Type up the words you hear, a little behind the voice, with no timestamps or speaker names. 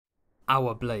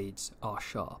Our blades are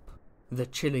sharp. The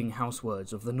chilling house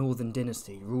words of the Northern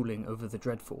dynasty ruling over the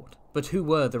Dreadfort. But who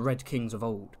were the Red Kings of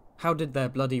old? How did their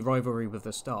bloody rivalry with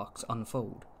the Starks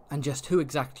unfold? And just who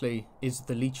exactly is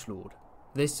the Leech Lord?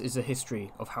 This is the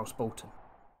history of House Bolton.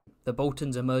 The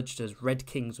Boltons emerged as Red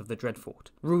Kings of the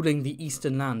Dreadfort, ruling the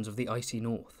eastern lands of the icy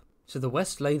north. To the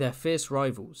west lay their fierce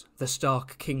rivals, the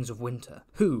Stark Kings of Winter,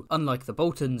 who, unlike the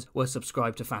Boltons, were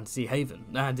subscribed to Fantasy Haven,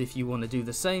 and if you want to do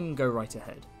the same, go right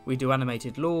ahead. We do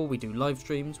animated lore, we do live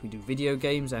streams, we do video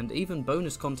games, and even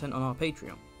bonus content on our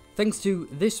Patreon. Thanks to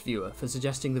this viewer for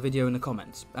suggesting the video in the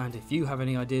comments, and if you have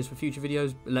any ideas for future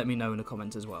videos, let me know in the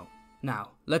comments as well. Now,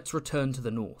 let's return to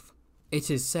the north.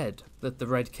 It is said that the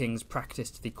Red Kings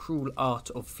practiced the cruel art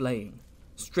of flaying,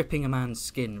 stripping a man's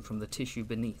skin from the tissue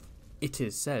beneath. It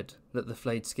is said that the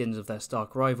flayed skins of their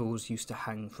Stark rivals used to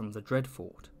hang from the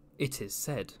Dreadfort. It is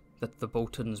said that the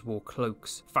Boltons wore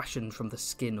cloaks fashioned from the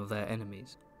skin of their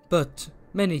enemies. But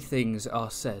many things are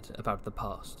said about the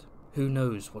past. Who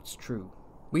knows what's true?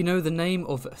 We know the name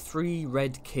of 3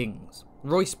 Red Kings.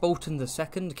 Royce Bolton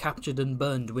II captured and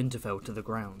burned Winterfell to the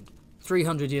ground.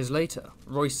 300 years later,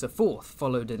 Royce IV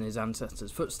followed in his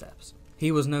ancestors' footsteps.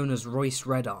 He was known as Royce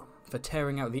Redarm, for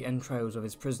tearing out the entrails of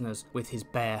his prisoners with his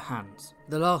bare hands.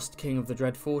 The last king of the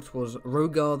Dreadfort was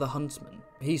Rogar the Huntsman.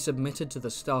 He submitted to the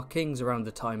Stark Kings around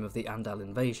the time of the Andal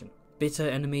invasion. Bitter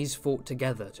enemies fought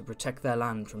together to protect their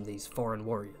land from these foreign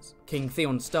warriors. King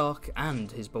Theon Stark and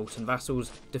his Bolton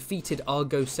vassals defeated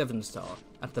Argo Sevenstar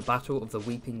at the Battle of the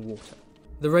Weeping Water.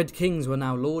 The Red Kings were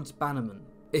now Lords Bannermen.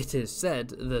 It is said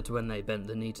that when they bent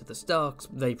the knee to the Starks,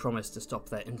 they promised to stop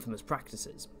their infamous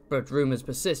practices. But rumours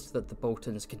persist that the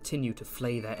Boltons continue to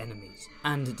flay their enemies,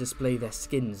 and display their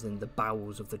skins in the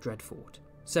bowels of the Dreadfort.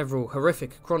 Several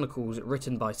horrific chronicles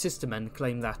written by sistermen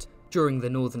claim that, during the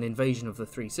northern invasion of the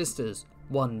Three Sisters,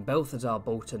 one Balthazar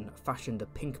Bolton fashioned a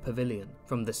pink pavilion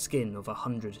from the skin of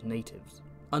 100 natives.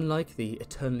 Unlike the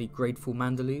eternally grateful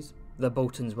Manderleys, the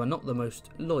Boltons were not the most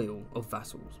loyal of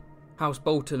vassals. House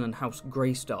Bolton and House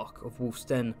Greystark of Wolf's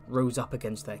Den rose up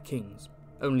against their kings,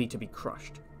 only to be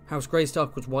crushed. House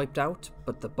Greystark was wiped out,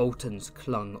 but the Boltons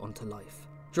clung onto life.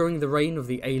 During the reign of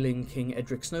the ailing King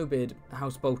Edric Snowbeard,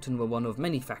 House Bolton were one of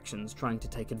many factions trying to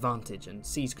take advantage and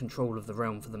seize control of the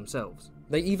realm for themselves.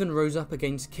 They even rose up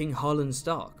against King Harlan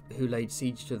Stark, who laid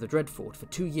siege to the Dreadfort for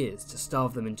 2 years to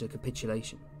starve them into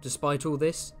capitulation. Despite all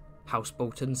this, House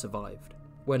Bolton survived.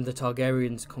 When the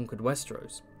Targaryens conquered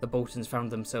Westeros, the Boltons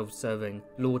found themselves serving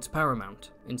Lords Paramount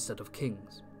instead of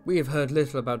kings. We have heard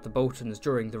little about the Boltons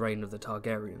during the reign of the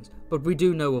Targaryens, but we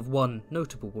do know of one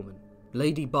notable woman,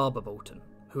 Lady Barba Bolton,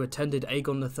 who attended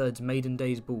Aegon III's Maiden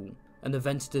Days Ball, an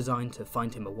event designed to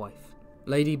find him a wife.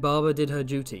 Lady Barba did her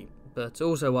duty, but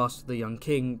also asked the young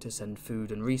king to send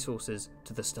food and resources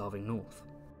to the starving north.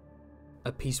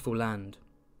 A peaceful land,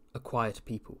 a quiet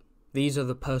people. These are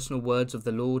the personal words of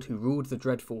the lord who ruled the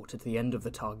Dreadfort at the end of the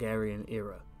Targaryen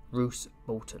era, Roose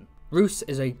Bolton. Roose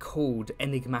is a cold,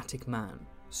 enigmatic man,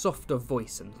 soft of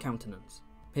voice and countenance.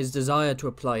 His desire to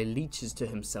apply leeches to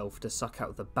himself to suck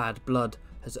out the bad blood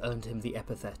has earned him the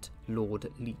epithet Lord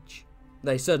Leech.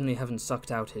 They certainly haven't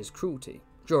sucked out his cruelty.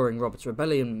 During Robert's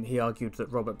rebellion, he argued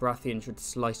that Robert Baratheon should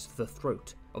slice the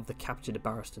throat of the captured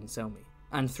Barristan Selmy.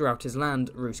 And throughout his land,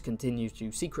 Roose continues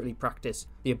to secretly practice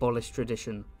the abolished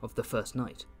tradition of the First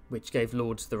Night, which gave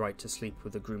lords the right to sleep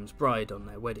with the groom's bride on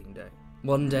their wedding day.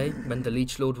 One day, when the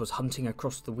Leech Lord was hunting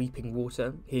across the Weeping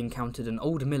Water, he encountered an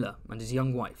old miller and his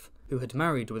young wife, who had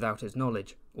married without his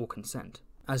knowledge or consent.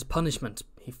 As punishment,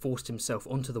 he forced himself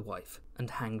onto the wife and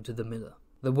hanged the miller.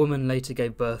 The woman later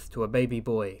gave birth to a baby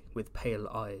boy with pale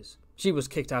eyes. She was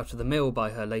kicked out of the mill by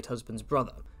her late husband's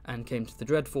brother and came to the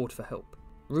Dreadfort for help.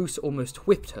 Roose almost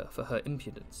whipped her for her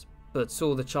impudence, but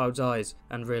saw the child's eyes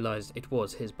and realised it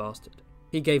was his bastard.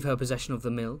 He gave her possession of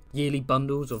the mill, yearly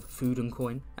bundles of food and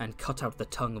coin, and cut out the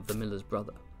tongue of the miller's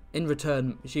brother. In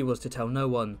return, she was to tell no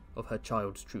one of her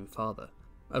child's true father,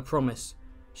 a promise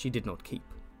she did not keep.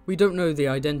 We don't know the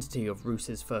identity of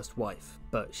Roose's first wife,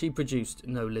 but she produced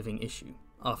no living issue.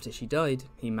 After she died,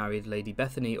 he married Lady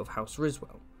Bethany of House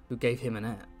Riswell, who gave him an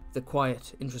heir. The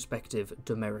quiet, introspective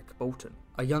Domeric Bolton,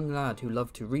 a young lad who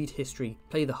loved to read history,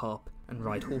 play the harp, and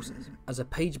ride horses. As a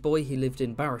page boy, he lived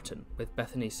in Barraton with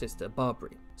Bethany's sister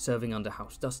Barbary, serving under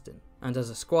House Dustin, and as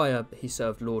a squire, he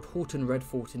served Lord Horton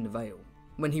Redfort in the Vale.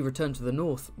 When he returned to the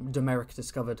north, Domeric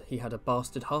discovered he had a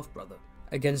bastard half-brother.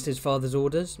 Against his father's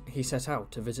orders, he set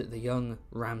out to visit the young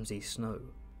Ramsay Snow.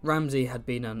 Ramsay had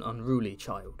been an unruly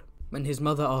child. When his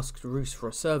mother asked Roose for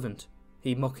a servant,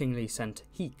 he mockingly sent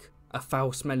Heek, a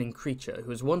foul-smelling creature who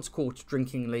was once caught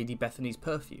drinking Lady Bethany's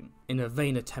perfume, in a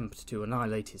vain attempt to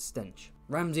annihilate his stench.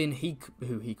 Ramsay and Heek,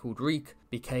 who he called Reek,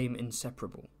 became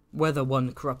inseparable. Whether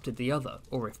one corrupted the other,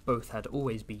 or if both had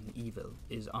always been evil,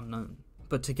 is unknown.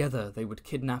 But together they would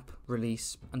kidnap,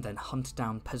 release, and then hunt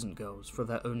down peasant girls for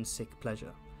their own sick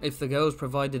pleasure. If the girls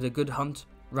provided a good hunt,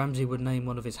 Ramsay would name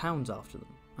one of his hounds after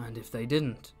them. And if they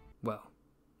didn't, well,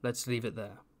 let's leave it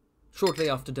there. Shortly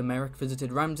after Demeric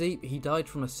visited Ramsay, he died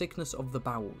from a sickness of the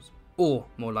bowels. Or,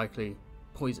 more likely,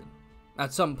 poison.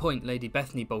 At some point, Lady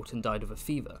Bethany Bolton died of a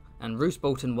fever, and Roose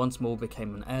Bolton once more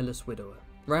became an heirless widower.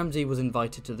 Ramsay was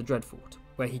invited to the Dreadfort,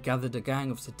 where he gathered a gang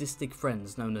of sadistic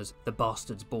friends known as the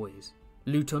Bastard's Boys.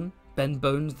 Luton, Ben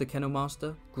Bones the Kennel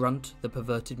Master, Grunt the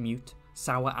Perverted Mute,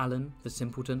 Sour Allen the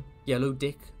Simpleton, Yellow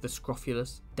Dick the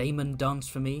Scrofulous, Damon Dance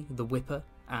for Me the Whipper,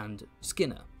 and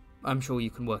Skinner. I'm sure you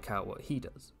can work out what he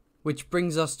does. Which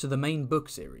brings us to the main book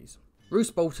series. Roose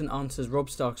Bolton answers Robb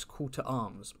Stark's call to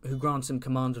arms, who grants him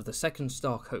command of the second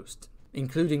Stark host,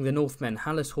 including the Northmen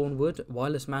Hallis Hornwood,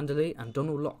 Wireless Manderley, and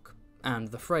Donal Locke, and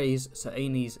the Freys, Sir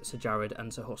Aenys, Sir Jared,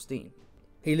 and Sir Hostine.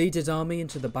 He leads his army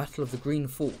into the Battle of the Green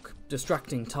Fork,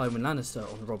 distracting Tywin Lannister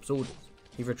on Robb's orders.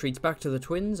 He retreats back to the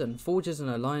Twins and forges an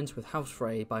alliance with House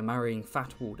Frey by marrying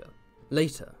Fat Warder.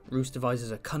 Later, Roose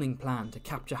devises a cunning plan to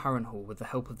capture Harrenhal with the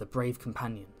help of the Brave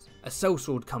Companions, a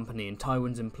sellsword company in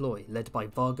Tywin's employ led by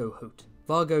Vargo Hoat.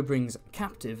 Vargo brings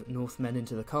captive Northmen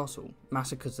into the castle,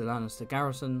 massacres the Lannister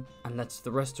garrison, and lets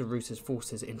the rest of Roose's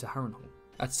forces into Harrenhal.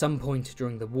 At some point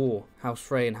during the war, House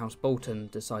Frey and House Bolton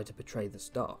decide to betray the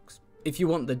Starks. If you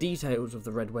want the details of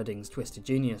the Red Wedding's twisted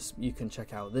genius, you can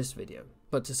check out this video.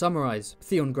 But to summarise,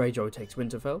 Theon Greyjoy takes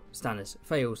Winterfell, Stannis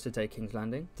fails to take King's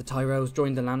Landing, the Tyrells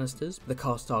join the Lannisters, the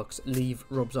Karstarks leave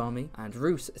Robb's army, and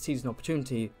Roose sees an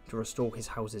opportunity to restore his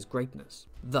house's greatness.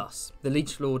 Thus, the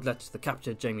Leech Lord lets the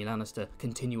captured Jaime Lannister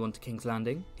continue on to King's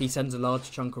Landing, he sends a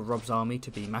large chunk of Robb's army to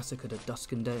be massacred at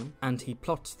Duskendale, and he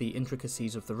plots the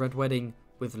intricacies of the Red Wedding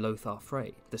with Lothar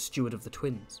Frey, the steward of the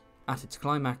twins. At its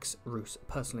climax, Roose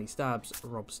personally stabs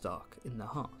Robb Stark in the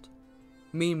heart.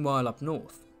 Meanwhile up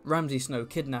north, Ramsay Snow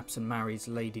kidnaps and marries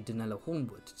Lady Danella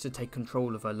Hornwood to take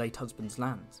control of her late husband's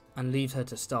lands, and leaves her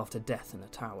to starve to death in a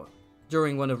tower.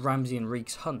 During one of Ramsay and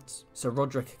Reek's hunts, Sir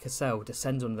Roderick Cassel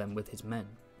descends on them with his men.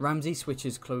 Ramsay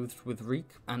switches clothes with Reek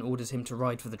and orders him to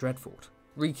ride for the Dreadfort.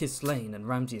 Reek is slain and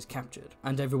Ramsay is captured,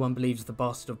 and everyone believes the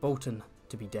Bastard of Bolton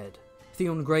to be dead.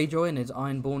 Theon Greyjoy and his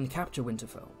Ironborn capture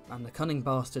Winterfell, and the cunning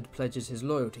bastard pledges his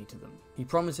loyalty to them. He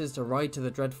promises to ride to the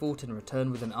Dreadfort and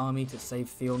return with an army to save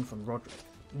Theon from Roderick,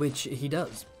 which he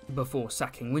does, before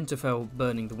sacking Winterfell,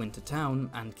 burning the Winter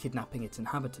Town, and kidnapping its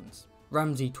inhabitants.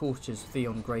 Ramsay tortures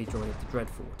Theon Greyjoy at the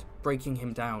Dreadfort, breaking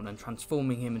him down and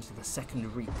transforming him into the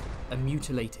Second Reek, a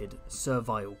mutilated,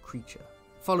 servile creature.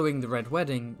 Following the Red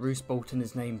Wedding, Roose Bolton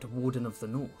is named Warden of the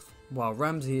North, while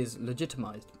Ramsay is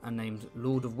legitimised and named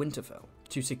Lord of Winterfell.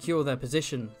 To secure their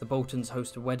position, the Boltons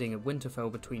host a wedding at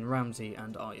Winterfell between Ramsay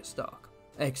and Arya Stark.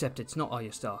 Except it's not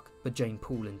Arya Stark, but Jane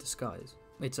Poole in disguise.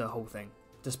 It's a whole thing.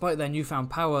 Despite their newfound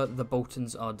power, the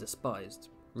Boltons are despised.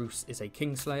 Roose is a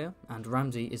kingslayer, and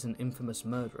Ramsay is an infamous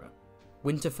murderer.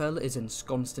 Winterfell is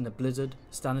ensconced in a blizzard,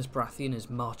 Stannis Baratheon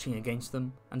is marching against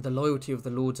them, and the loyalty of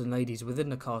the lords and ladies within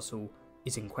the castle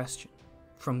is in question.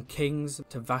 From kings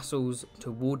to vassals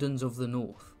to wardens of the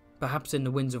north. Perhaps in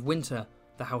the winds of winter,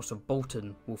 the House of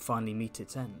Bolton will finally meet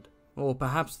its end. Or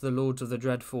perhaps the lords of the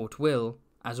Dreadfort will,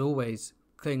 as always,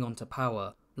 cling on to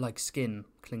power like skin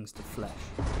clings to flesh.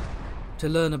 To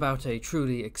learn about a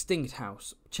truly extinct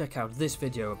house, check out this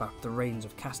video about the reigns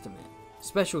of Castamere.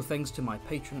 Special thanks to my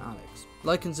patron Alex.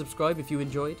 Like and subscribe if you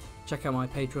enjoyed, check out my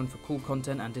Patreon for cool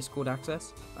content and Discord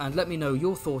access, and let me know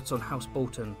your thoughts on House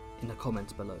Bolton in the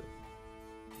comments below.